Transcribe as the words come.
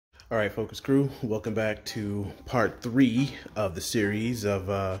All right, Focus Crew, welcome back to part 3 of the series of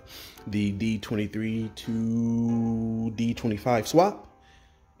the D23 to D25 swap.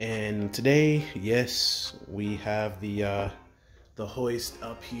 And today, yes, we have the hoist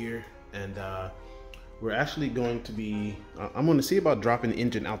up here, and we're actually going to be, I'm going to see about dropping the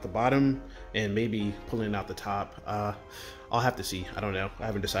engine out the bottom and maybe pulling it out the top. I'll have to see, I don't know, I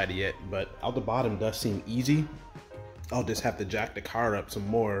haven't decided yet, but out the bottom does seem easy. I'll just have to jack the car up some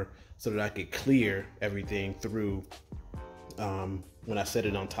more so that I could clear everything through when I set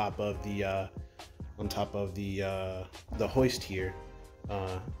it on top of the hoist here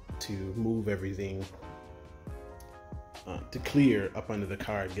to move everything to clear up under the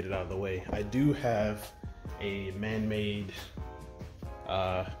car and get it out of the way. I do have a man-made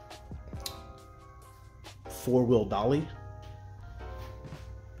 4-wheel dolly,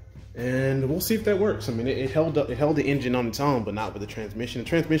 and we'll see if that works. I mean, it held the engine on its own, but not with the transmission. The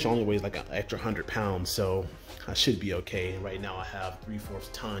transmission only weighs like an extra 100 pounds, so I should be okay. Right now I have 3/4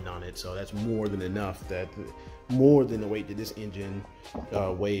 ton on it, so that's more than enough. More than the weight that this engine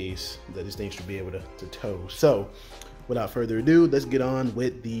weighs, that this thing should be able to tow. So without further ado, let's get on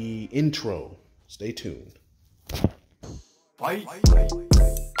with the intro. Stay tuned. Bye.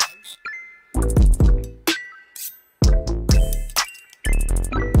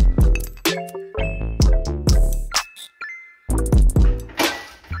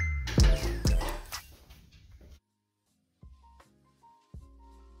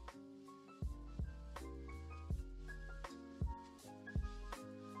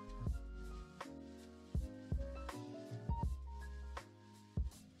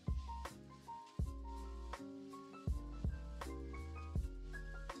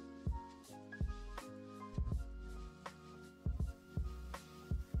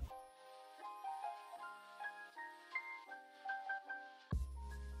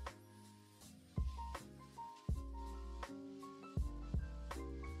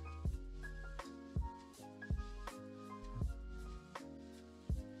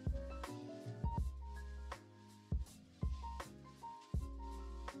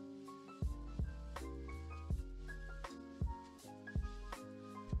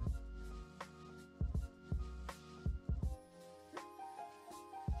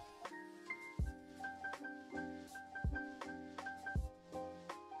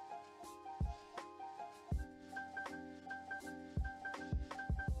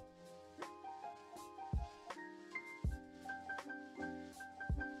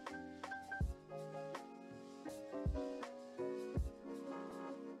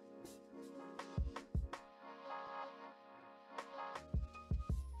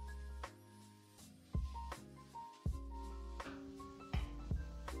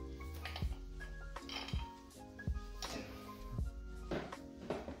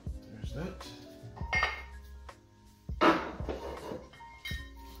 That.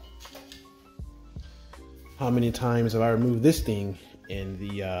 How many times have I removed this thing in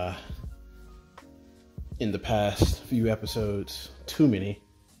the past few episodes? Too many.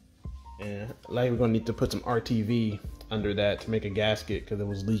 And like, we're gonna need to put some RTV under that to make a gasket because it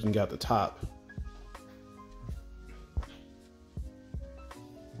was leaking out the top.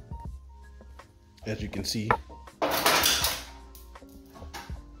 As you can see.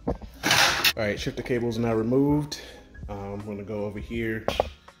 All right, shifter cables now removed. I'm gonna go over here,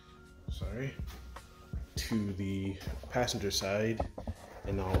 to the passenger side,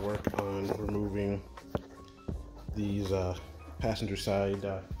 and I'll work on removing these passenger side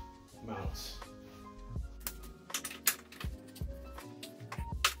mounts.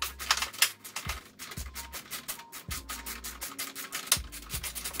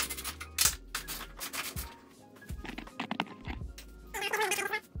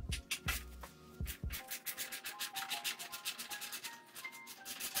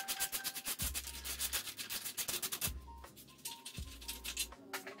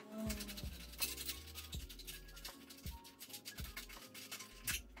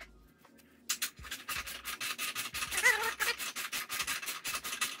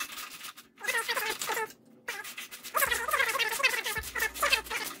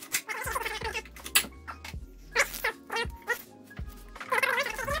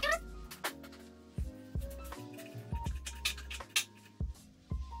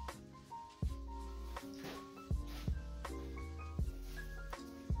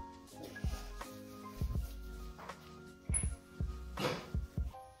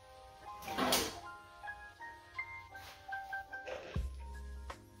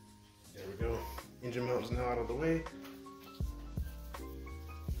 Engine mount is now out of the way.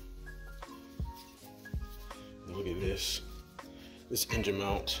 Look at this. this engine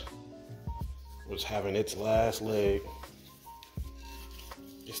mount was having its last leg.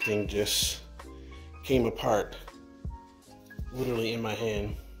 This thing just came apart, literally in my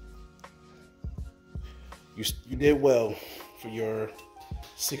hand. You did well for your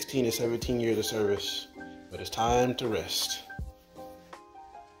 16 to 17 years of service, but it's time to rest.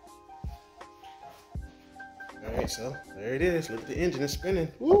 All right, so there it is. Look at the engine, it's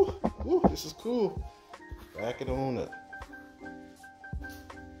spinning. Woo, woo, this is cool. Back it on up.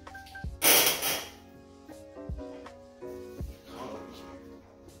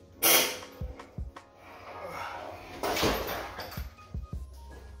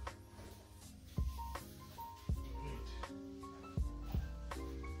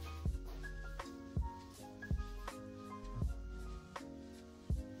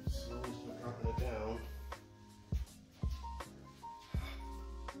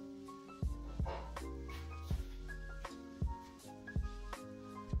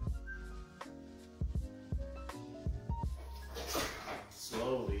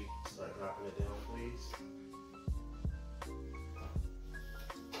 Slowly start dropping it down, please.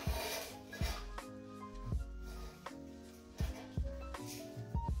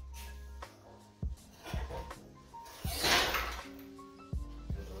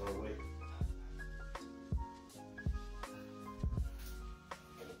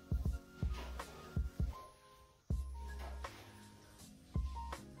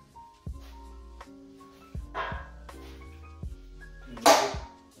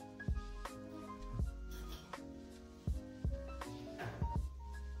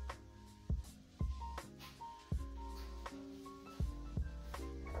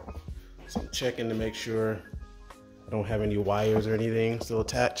 So I'm checking to make sure I don't have any wires or anything still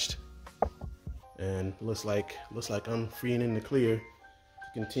attached. And looks like I'm free and in the clear to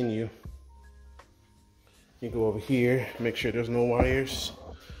continue. You go over here, make sure there's no wires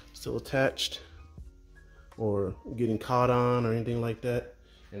still attached or getting caught on or anything like that.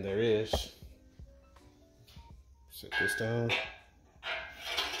 And there is. Set this down.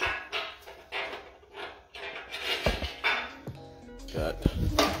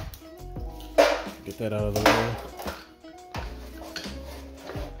 Get that out of the way.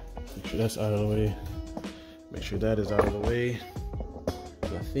 Make sure that's out of the way. Make sure that is out of the way.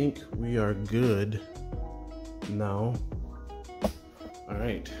 And I think we are good now. All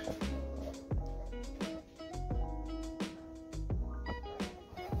right.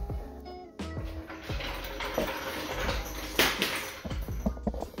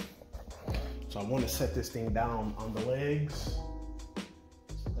 So I want to set this thing down on the legs.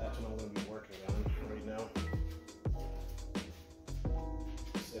 So that's what I'm going to be working on right now.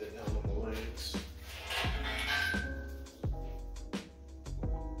 Set it down on the legs.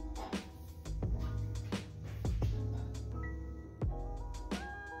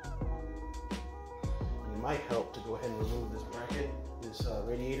 And it might help to go ahead and remove this bracket, this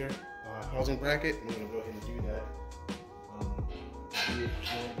radiator housing bracket. I'm going to go ahead and do that. Be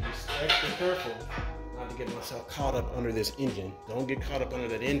extra careful not to get myself caught up under this engine. Don't get caught up under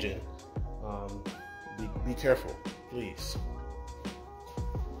that engine. Be careful, please.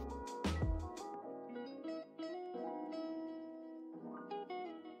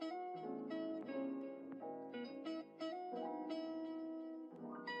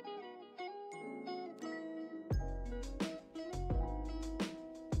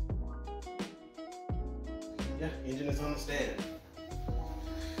 Yeah, engine is on the stand.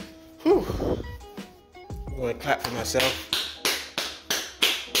 Whew. I'm going to clap for myself.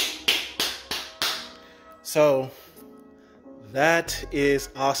 So that is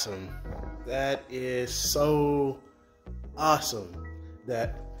awesome. That is so awesome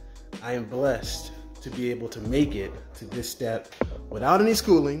that I am blessed to be able to make it to this step without any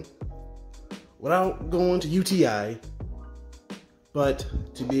schooling, without going to UTI, but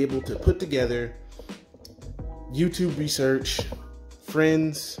to be able to put together YouTube research,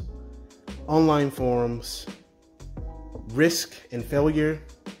 friends, online forums, risk and failure,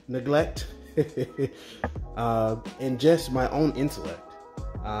 neglect, and just my own intellect.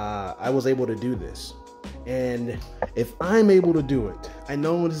 I was able to do this. And if I'm able to do it, I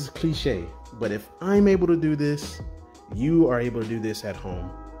know this is cliche, but if I'm able to do this, you are able to do this at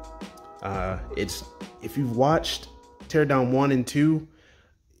home. If you've watched Teardown 1 and 2,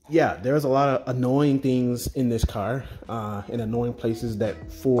 yeah, there's a lot of annoying things in this car, and annoying places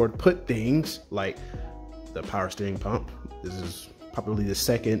that Ford put things, like the power steering pump. This is probably the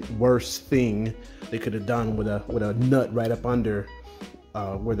second worst thing they could have done with a nut right up under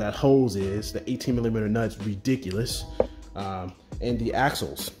where that hose is. The 18mm nut's ridiculous. And the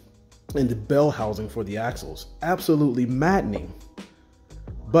axles and the bell housing for the axles, absolutely maddening.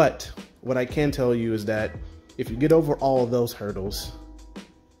 But what I can tell you is that if you get over all of those hurdles,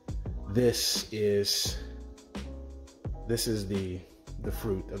 this is the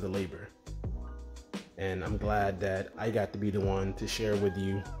fruit of the labor. And I'm glad that I got to be the one to share with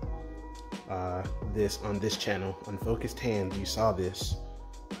you this on this channel. Unfocused Hands, you saw this.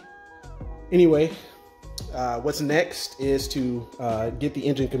 Anyway, what's next is to get the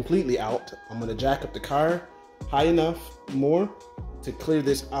engine completely out. I'm gonna jack up the car high enough more to clear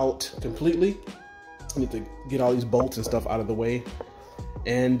this out completely. I need to get all these bolts and stuff out of the way.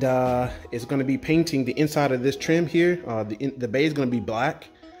 And it's gonna be painting the inside of this trim here. The bay is gonna be black.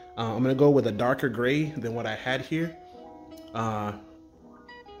 I'm gonna go with a darker gray than what I had here.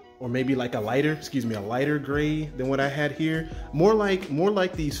 Or maybe like a lighter gray than what I had here. More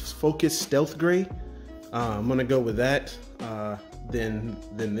like these Focus Stealth Gray. I'm gonna go with that than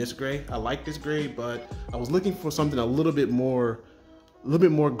this gray. I like this gray, but I was looking for something a little bit more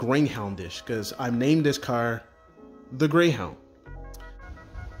Greyhoundish, because I named this car the Greyhound.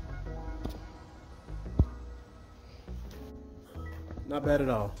 Not bad at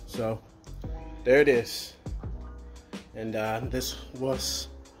all. So there it is. And this was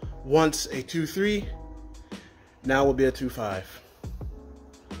once a 2.3, now will be a 2.5.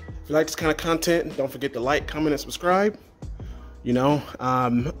 If you like this kind of content, don't forget to like, comment, and subscribe. You know,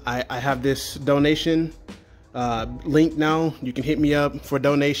 I have this donation link now. You can hit me up for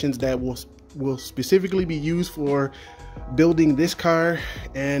donations that will specifically be used for building this car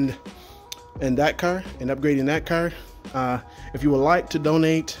and that car and upgrading that car. If you would like to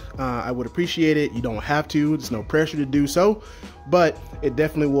donate, I would appreciate it. You don't have to, there's no pressure to do so, but it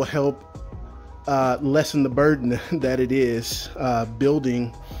definitely will help lessen the burden that it is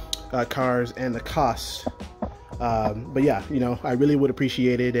building cars and the cost. But yeah, you know, I really would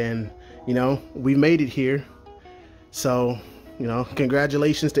appreciate it. And you know, we made it here, so you know,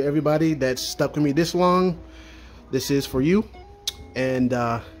 congratulations to everybody that's stuck with me this long. This is for you. And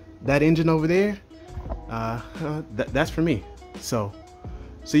that engine over there, that's for me. So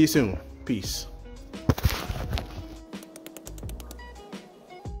see you soon. Peace.